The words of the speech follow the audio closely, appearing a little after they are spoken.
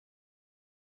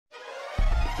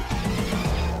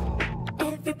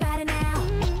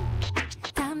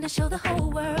to show the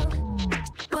whole world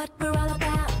what we're all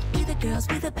about. We're the girls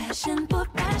with a passion for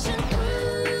fashion.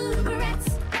 Ooh,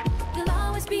 Bratz, we'll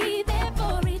always be there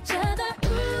for each other.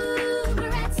 Ooh,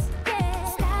 Bratz, yeah.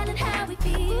 Styling how we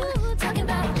feel. Ooh, talking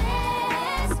about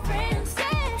best friends.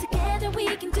 Yeah. Together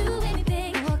we can do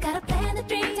anything. We all gotta plan the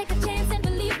dream, take a chance and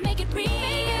believe, make it real.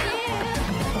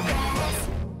 Bratz.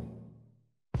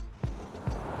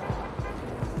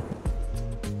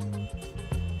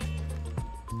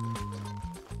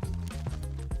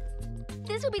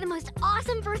 This will be the most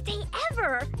awesome birthday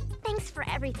ever! Thanks for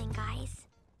everything, guys.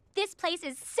 This place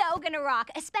is so gonna rock,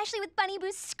 especially with Bunny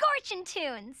Boo's scorchin'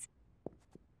 tunes.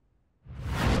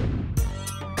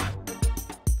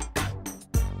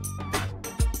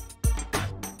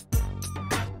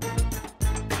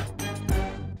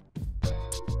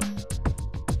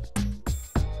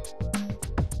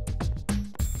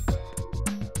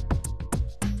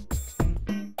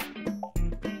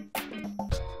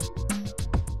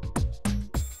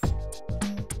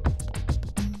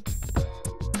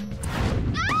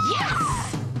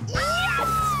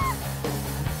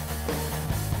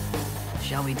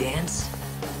 Shall we dance?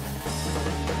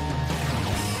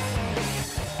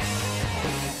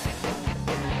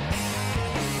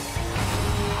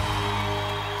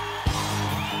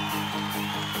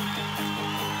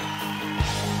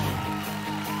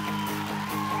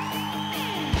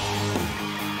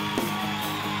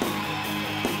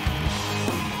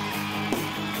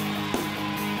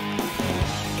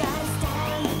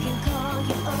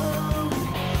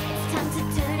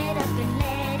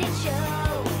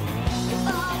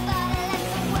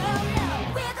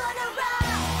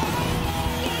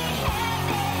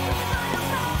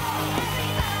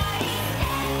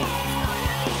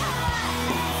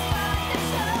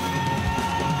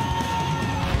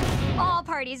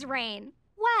 Parties rain.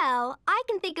 Well, I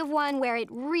can think of one where it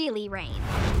really rained.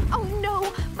 Oh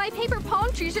no! My paper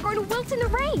palm trees are going to wilt in the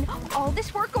rain! All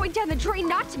this work going down the drain,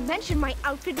 not to mention my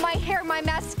outfit, my hair, my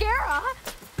mascara!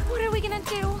 What are we gonna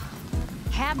do?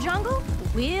 Have jungle,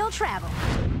 we'll travel.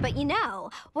 But you know,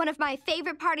 one of my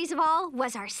favorite parties of all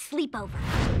was our sleepover.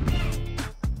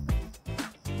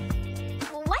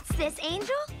 What's this,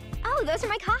 Angel? Oh, those are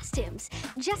my costumes.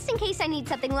 Just in case I need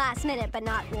something last minute, but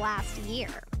not last year.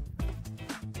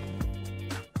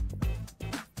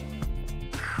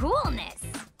 Coolness.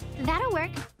 That'll work.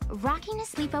 Rocking a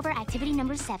sleepover activity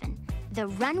number 7, the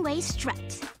runway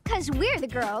strut. 'Cause we're the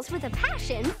girls with a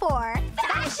passion for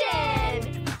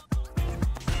fashion!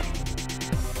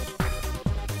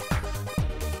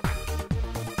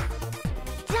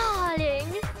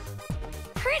 Darling,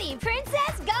 pretty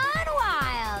princess gone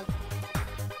wild.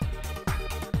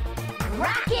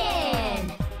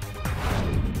 Rockin'!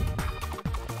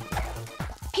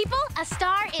 People, a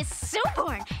star is soon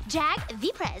born. Jag,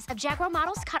 the Prez of Jaguar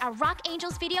Models, caught a Rock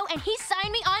Angels video and he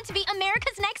signed me on to be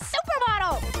America's next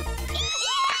supermodel.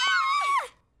 Yeah!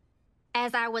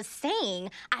 As I was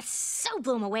saying, I so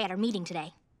blew him away at our meeting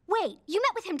today. Wait, you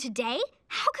met with him today?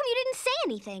 How come you didn't say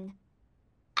anything?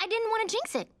 I didn't want to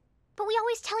jinx it, but we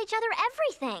always tell each other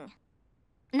everything.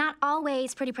 Not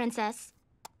always, pretty princess.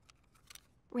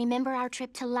 Remember our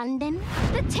trip to London?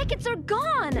 The tickets are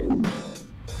gone!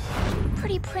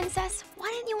 Pretty princess, why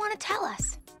didn't you want to tell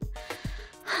us?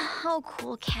 Oh,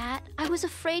 cool cat. I was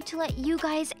afraid to let you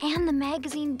guys and the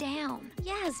magazine down.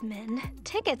 Yasmin,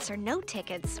 tickets or no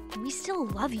tickets, we still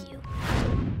love you.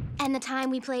 And the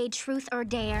time we played Truth or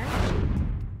Dare?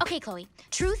 Okay, Chloe,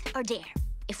 Truth or Dare?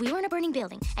 If we were in a burning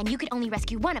building and you could only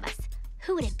rescue one of us,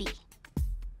 who would it be?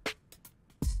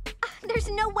 There's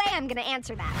no way I'm gonna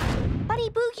answer that.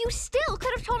 Buddy Boo, you still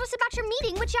could have told us about your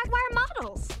meeting with Jaguar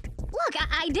Models. Look,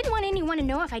 I didn't want anyone to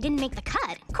know if I didn't make the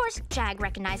cut. Of course, Jag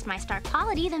recognized my star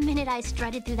quality the minute I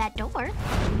strutted through that door.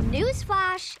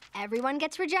 Newsflash, everyone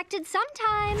gets rejected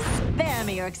sometimes. Spare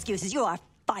me your excuses. You are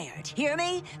fired. Hear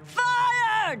me?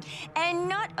 Fired! And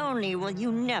not only will you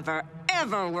never,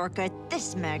 ever work at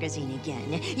this magazine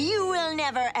again, you will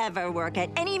never, ever work at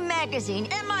any magazine.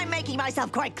 Am I making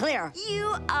myself quite clear?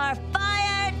 You are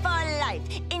fired for life.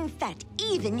 In fact,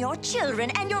 even your children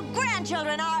and your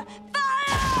grandchildren are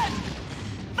fired!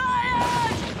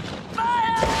 Fired!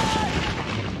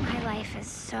 Fired! My life is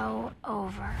so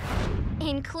over.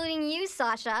 Including you,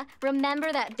 Sasha.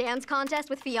 Remember that dance contest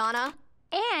with Fiona?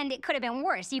 And it could have been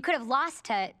worse. You could have lost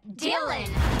to Dylan.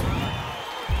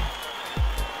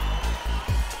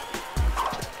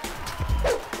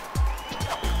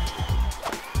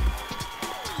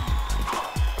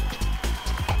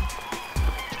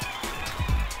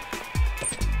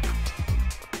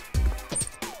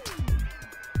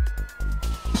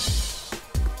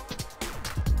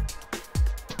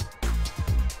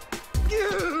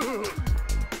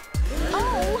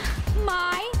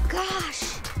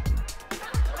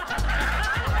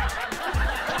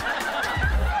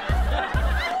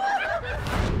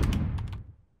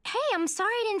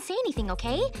 didn't say anything,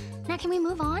 okay? Now can we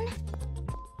move on?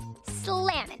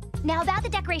 Slammin'. Now about the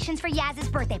decorations for Yaz's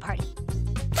birthday party.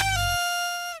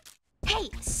 Hey,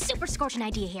 super scorching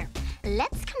idea here.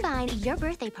 Let's combine your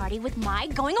birthday party with my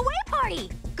going away party.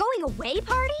 Going away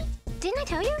party? Didn't I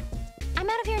tell you? I'm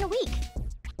out of here in a week.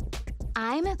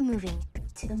 I'm moving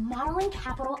to the modeling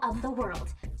capital of the world,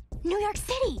 New York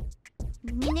City.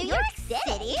 New York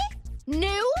City?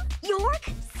 New York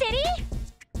City?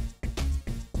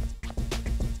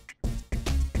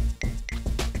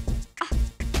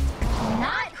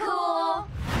 Not cool.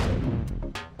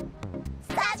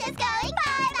 Sasha's going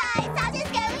bye-bye.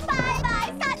 Sasha's going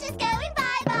bye-bye. Sasha's going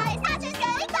bye-bye. Sasha's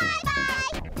going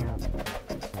bye-bye.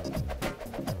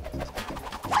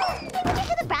 I wonder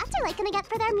who the Bratz are like gonna get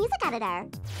for their music editor.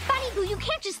 Bunny Boo, you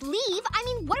can't just leave. I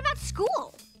mean, what about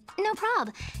school? No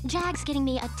prob. Jag's getting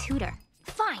me a tutor.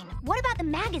 Fine. What about the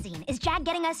magazine? Is Jag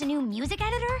getting us a new music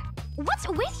editor? What's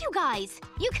with you guys?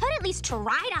 You could at least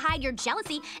try to hide your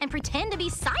jealousy and pretend to be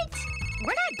psyched.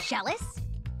 We're not jealous.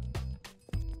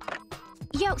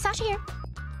 Yo, Sasha here.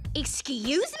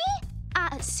 Excuse me?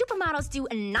 Supermodels do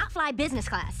not fly business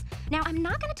class. Now, I'm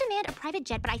not gonna demand a private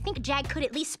jet, but I think Jag could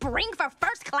at least spring for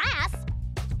first class.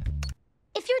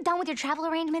 If you're done with your travel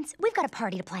arrangements, we've got a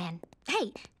party to plan.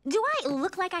 Hey, do I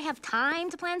look like I have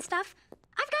time to plan stuff?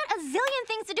 I've got a zillion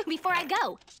things to do before I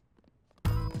go.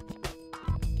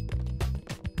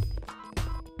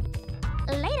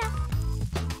 Later.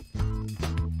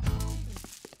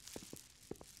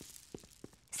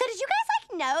 So did you guys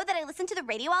know that I listen to the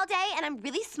radio all day and I'm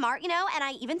really smart, you know, and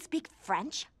I even speak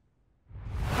French?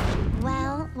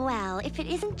 Well, if it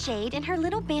isn't Jade and her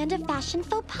little band of fashion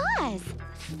faux pas.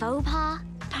 Faux pas?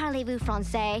 Parlez-vous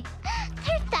français?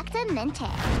 Perfectamente.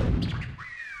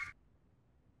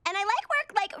 And I work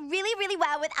really, really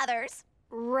well with others.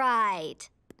 Right.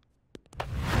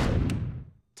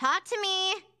 Talk to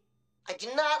me. I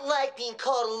do not like being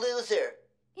called a loser.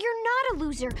 You're not a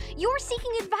loser. You're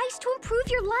seeking advice to improve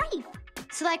your life.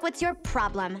 So what's your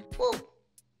problem? Well,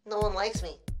 no one likes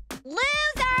me.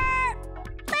 Loser!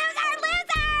 Loser!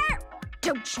 Loser!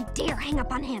 Don't you dare hang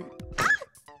up on him.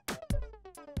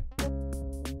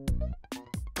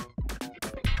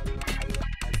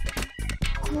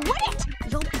 Quit it!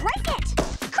 You'll break it!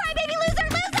 Crybaby loser!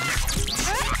 Loser!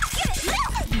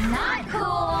 Not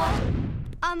cool!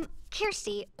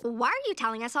 Kirsty, why are you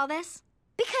telling us all this?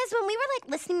 Because when we were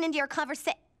listening into your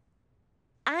conversation,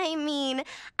 I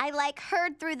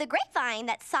heard through the grapevine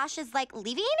that Sasha's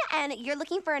leaving and you're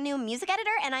looking for a new music editor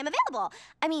and I'm available.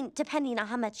 Depending on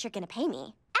how much you're gonna pay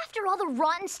me. After all the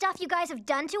rotten stuff you guys have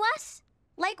done to us?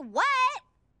 Like what?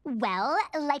 Well,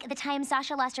 like the time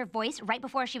Sasha lost her voice right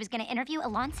before she was gonna interview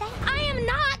Alonce. I am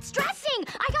not stressing!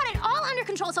 I got it all under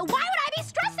control, so why would I be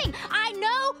stressing? I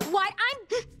know what I'm...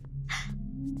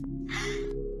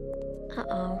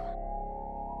 Uh-oh.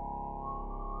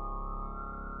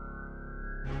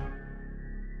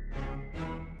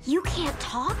 You can't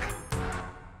talk?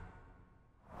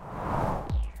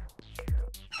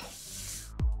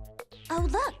 Oh,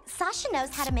 look, Sasha knows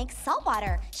how to make salt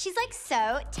water. She's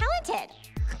so talented.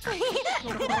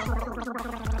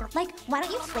 Why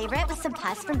don't you flavor it with some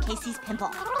pus from Casey's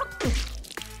pimple?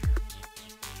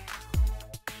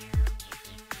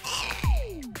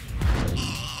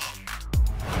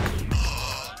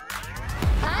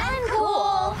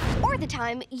 Uncool! Or the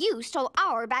time you stole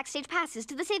our backstage passes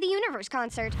to the Save the Universe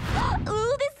concert.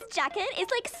 Ooh, this jacket is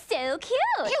so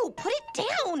cute. Ew, put it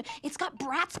down. It's got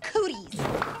Bratz cooties.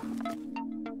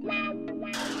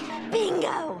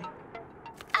 Bingo.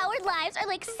 Our lives are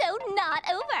so not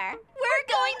over. We're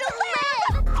going to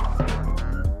live!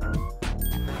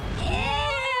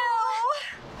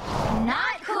 Ew.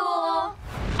 Not cool!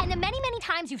 And the many, many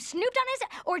times you've snooped on us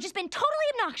or just been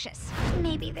totally obnoxious.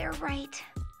 Maybe they're right.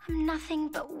 I'm nothing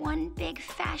but one big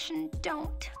fashion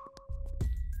don't.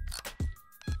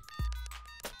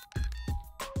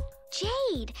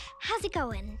 Jade, how's it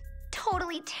going?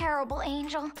 Totally terrible,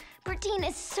 Angel. Bertine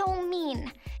is so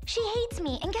mean. She hates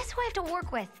me, and guess who I have to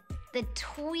work with? The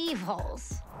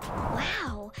Tweevils.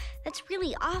 Wow, that's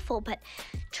really awful, but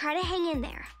try to hang in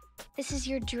there. This is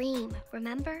your dream,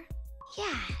 remember?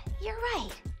 Yeah, you're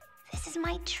right. This is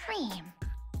my dream.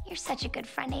 You're such a good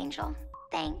friend, Angel.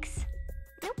 Thanks.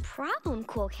 No problem,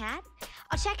 Cool Cat.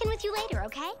 I'll check in with you later,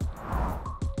 okay?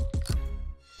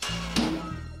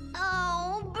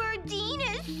 Oh, Berdine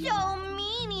is so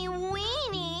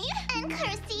meanie-weenie. And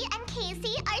Kirsty and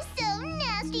Casey are so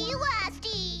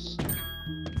nasty-wasty.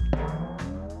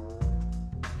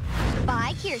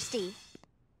 Bye, Kirsty.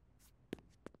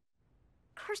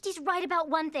 Kirsty's right about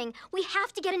one thing. We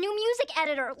have to get a new music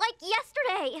editor, like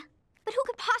yesterday. But who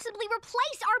could possibly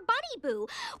replace our Bunny Boo?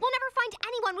 We'll never find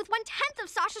anyone with 1/10 of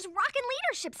Sasha's rockin'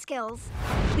 leadership skills.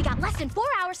 We got less than 4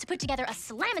 hours to put together a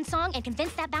slammin' song and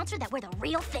convince that bouncer that we're the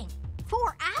real thing.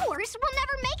 4 hours? We'll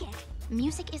never make it.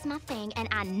 Music is my thing, and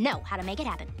I know how to make it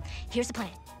happen. Here's the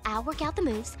plan. I'll work out the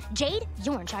moves. Jade,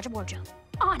 you're in charge of wardrobe.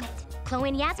 On it. Chloe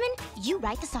and Yasmin, you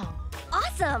write the song.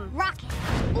 Awesome. Rock it.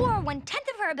 Or 1/10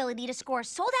 of her ability to score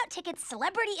sold-out tickets,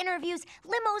 celebrity interviews,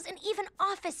 limos, and even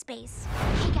office space.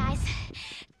 Hey guys,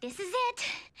 this is it.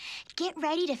 Get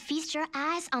ready to feast your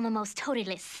eyes on the most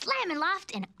totally slammin'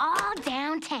 loft in all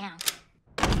downtown.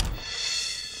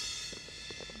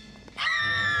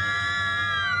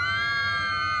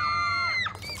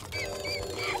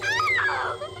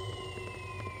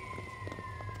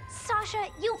 Sasha,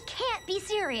 you can't be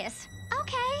serious.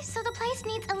 Okay, so the place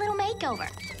needs a little makeover.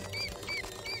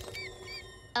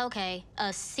 Okay,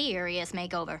 a serious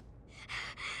makeover.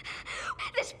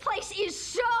 This place is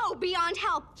so beyond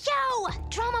help. Yo,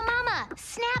 Drama Mama,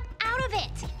 snap out of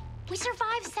it. We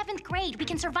survived 7th grade. We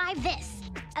can survive this.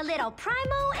 A little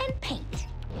Primo and paint.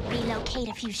 Relocate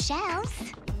a few shelves.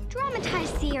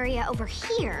 Dramatize the area over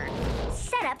here.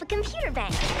 Set up a computer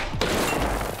bank.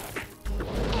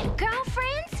 And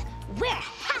girlfriends, we're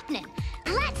happening.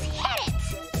 Let's hit it.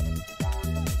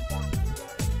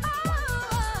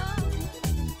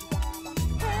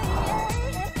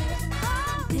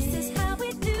 This is how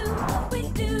we do what we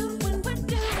do when we're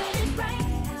doing it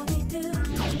right. How we do it.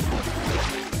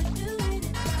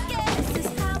 This is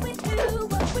how we do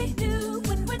what we do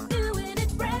when we're doing it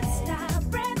Bratz style,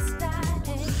 Bratz style.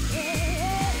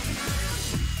 Yeah.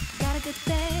 Got a good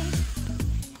thing,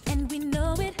 and we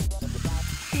know it.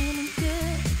 Feeling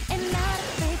good and not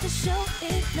afraid to show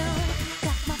it. No,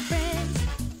 got my friends,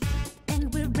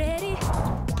 and we're ready.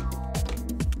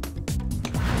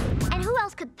 And who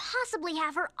else could possibly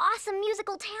have her awesome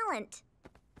musical talent?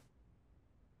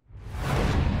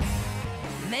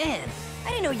 Man, I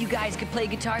didn't know you guys could play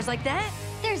guitars like that.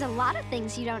 There's a lot of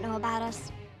things you don't know about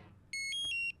us.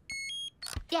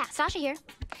 Yeah, Sasha here.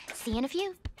 See you in a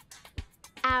few.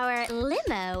 Our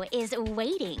limo is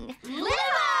waiting.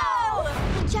 Limo!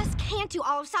 We just can't do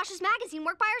all of Sasha's magazine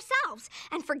work by ourselves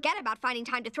and forget about finding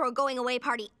time to throw a going-away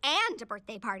party and a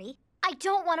birthday party. I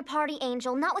don't want a party,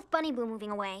 Angel, not with Bunny Boo moving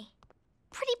away.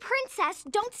 Pretty princess,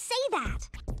 don't say that.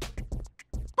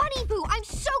 Bunny Boo, I'm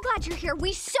so glad you're here.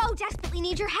 We so desperately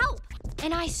need your help.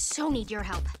 And I so need your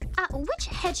help. Which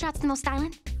headshot's the most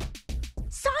styling?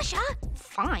 Sasha!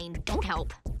 Fine, don't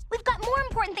help. We've got more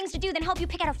important things to do than help you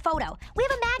pick out a photo. We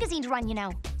have a magazine to run, you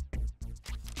know.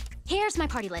 Here's my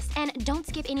party list, and don't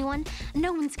skip anyone.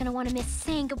 No one's gonna want to miss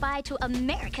saying goodbye to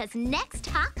America's next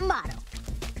top model.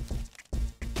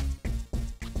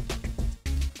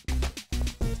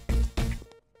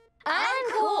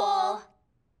 Uncool.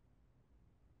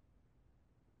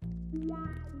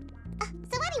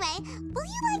 So anyway, will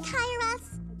you, hire us?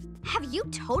 Have you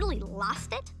totally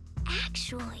lost it?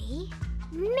 Actually,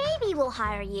 maybe we'll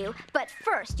hire you. But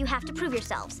first, you have to prove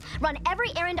yourselves. Run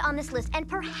every errand on this list, and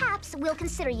perhaps we'll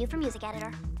consider you for music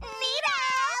editor.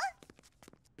 Neato!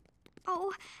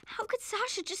 Oh, how could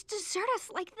Sasha just desert us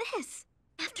like this?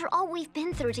 After all we've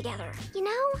been through together. You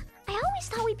know, I always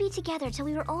thought we'd be together till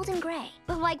we were old and gray.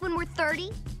 But like when we're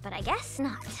 30? But I guess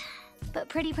not. But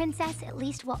Pretty Princess, at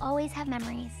least we'll always have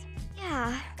memories.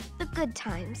 Yeah, the good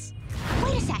times.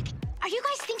 Wait a sec. Are you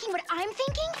guys thinking what I'm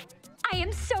thinking? I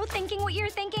am so thinking what you're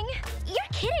thinking. You're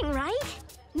kidding, right?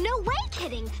 No way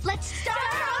kidding. Let's start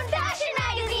our own fashion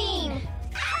magazine!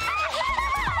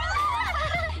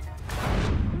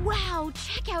 Wow,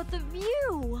 check out the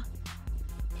view.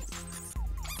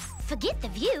 Forget the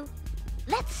view.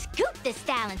 Let's scoop this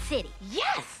styling city.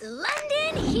 Yes!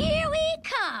 London, here we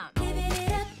come! Living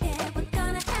it up, yeah, we're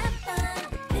gonna have fun.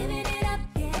 Living it up,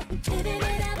 yeah, living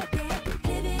it up, yeah,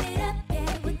 living it up,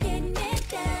 yeah, we're getting it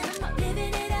done.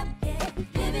 Living it up, yeah,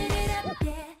 living it up,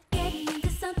 yeah. Getting into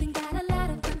something, got a lot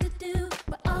of fun to do.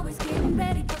 We're always getting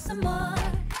ready for some more.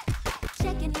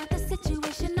 Checking out the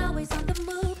situation, always on the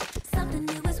move. Something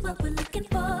new is what we're looking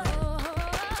for.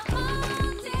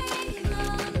 All day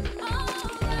long,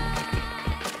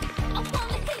 alright. I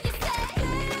wanna hear you say,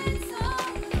 let's all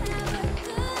have a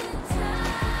good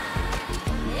time.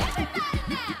 Everybody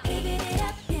now. Living it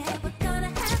up, yeah, we're gonna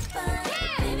have fun.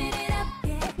 Living it up,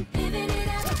 yeah, living it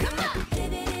up. Come on.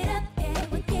 Living it up, yeah,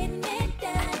 we're getting it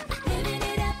done. Living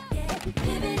it up, yeah,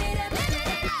 living it up.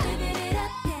 Living it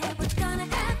up, yeah, we're gonna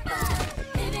have fun.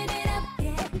 Living it up,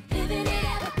 yeah, living it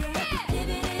up, yeah,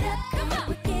 living it up. Come on,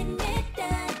 we're getting it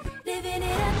done. Living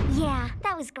it up. Yeah,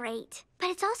 that was great. But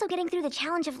it's also getting through the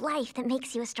challenge of life that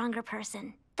makes you a stronger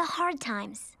person. The hard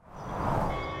times.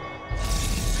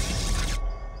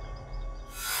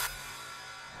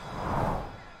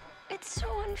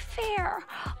 fair.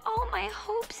 All my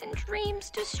hopes and dreams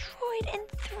destroyed in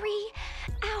 3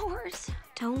 hours.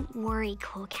 Don't worry,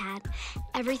 Cool Cat.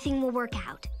 Everything will work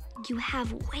out. You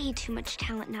have way too much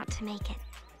talent not to make it.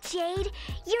 Jade,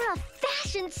 you're a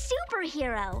fashion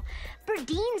superhero.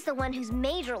 Berdine's the one who's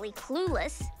majorly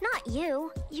clueless, not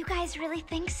you. You guys really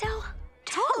think so?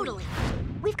 Totally.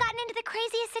 We've gotten into the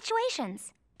craziest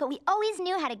situations, but we always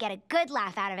knew how to get a good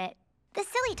laugh out of it. The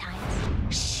silly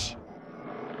times. Shh.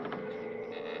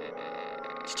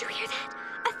 Did you hear that?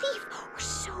 A thief, or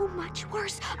so much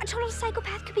worse. A total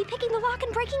psychopath could be picking the lock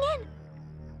and breaking in.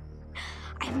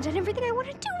 I haven't done everything I want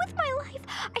to do with my life.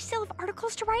 I still have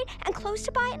articles to write and clothes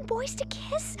to buy and boys to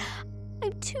kiss.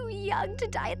 I'm too young to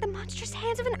die at the monstrous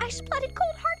hands of an ice-blooded,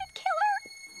 cold-hearted killer.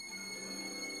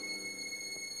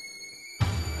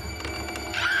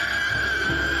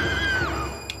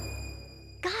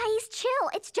 Guys, chill.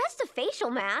 It's just a facial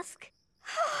mask.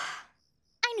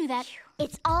 I knew that.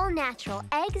 It's all natural.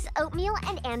 Eggs, oatmeal,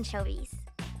 and anchovies.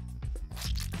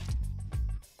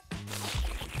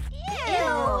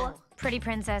 Ew. Pretty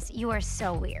Princess, you are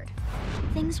so weird.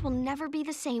 Things will never be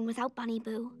the same without Bunny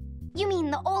Boo. You mean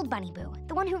the old Bunny Boo,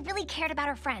 the one who really cared about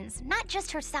her friends, not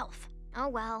just herself. Oh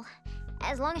well,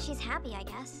 as long as she's happy, I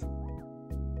guess.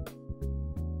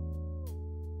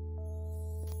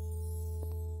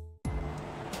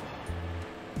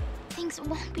 Things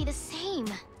won't be the same.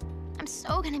 I'm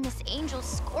so gonna miss Angel's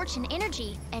scorching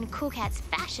energy and Cool Cat's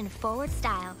fashion-forward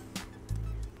style.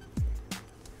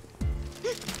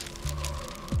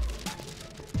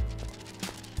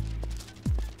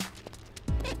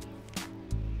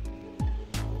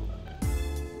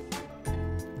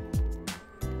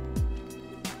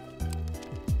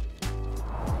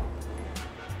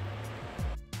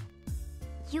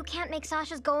 You can't make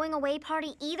Sasha's going away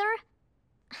party either?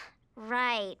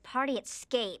 Right, party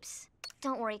escapes.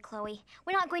 Don't worry, Chloe.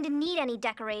 We're not going to need any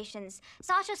decorations.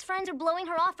 Sasha's friends are blowing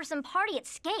her off for some party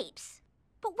escapes.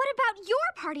 But what about your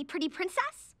party, Pretty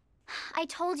Princess? I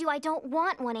told you I don't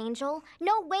want one, Angel.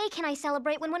 No way can I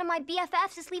celebrate when one of my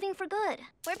BFFs is leaving for good.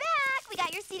 We're back. We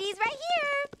got your CDs right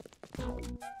here.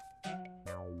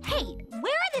 Hey,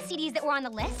 where are the CDs that were on the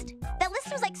list? That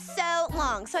list was like so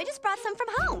long, so I just brought some from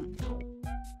home.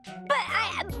 But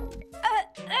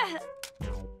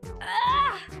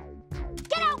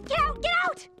Get out! Get out! Get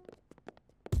out!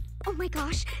 Oh my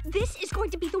gosh, this is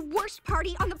going to be the worst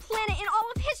party on the planet in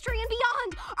all of history and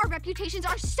beyond. Our reputations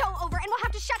are so over, and we'll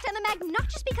have to shut down the mag not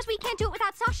just because we can't do it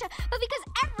without Sasha, but because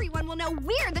everyone will know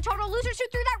we're the total losers who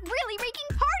threw that really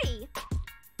reeking party.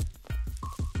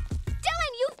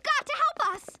 Dylan, you've got to help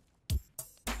us.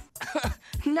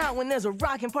 Not when there's a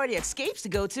rockin' party escapes to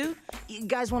go to. You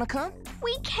guys wanna come?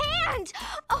 We can't!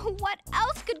 Oh, what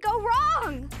else could go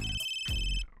wrong?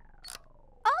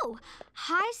 Oh,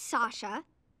 hi, Sasha.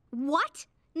 What?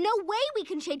 No way we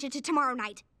can change it to tomorrow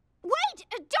night. Wait!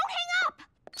 Don't hang up!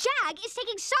 Jag is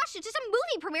taking Sasha to some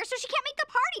movie premiere so she can't make the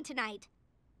party tonight.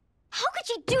 How could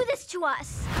you do this to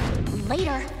us?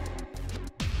 Later.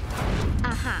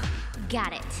 Uh-huh.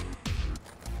 Got it.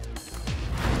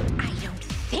 I don't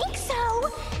think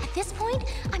so. At this point,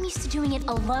 I'm used to doing it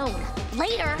alone.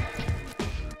 Later.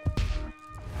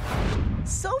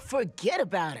 So forget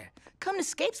about her. Come to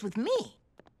Scapes with me.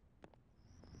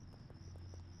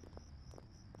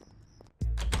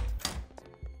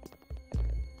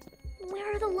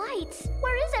 Where are the lights?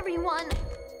 Where is everyone?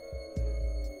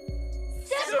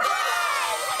 Surprise!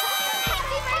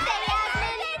 Happy birthday,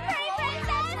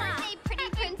 Yasmin! Pretty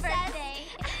princess!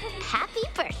 Happy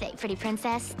birthday, Pretty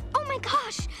Princess. Oh my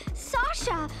gosh,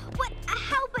 Sasha! What?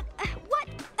 How? But what?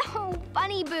 Oh,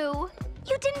 Bunny Boo.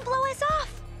 You didn't blow us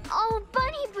off. Oh,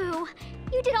 Bunny Boo,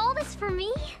 you did all this for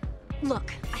me?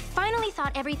 Look, I finally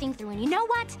thought everything through, and you know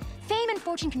what? Fame and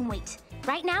fortune can wait.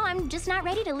 Right now, I'm just not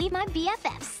ready to leave my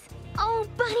BFFs. Oh,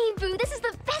 Bunny Boo, this is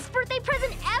the best birthday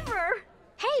present ever!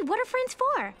 Hey, what are friends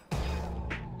for?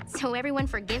 So everyone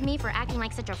forgive me for acting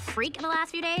like such a freak in the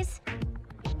last few days?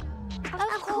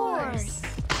 Of course.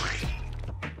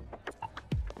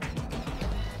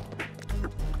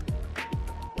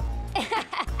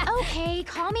 Okay,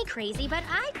 call me crazy, but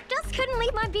I just couldn't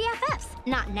leave my BFFs.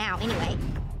 Not now, anyway.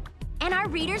 And our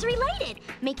readers related,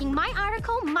 making my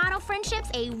article, Model Friendships,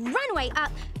 a runaway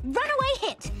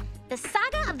hit. The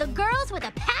saga of the girls with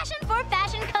a passion for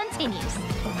fashion continues.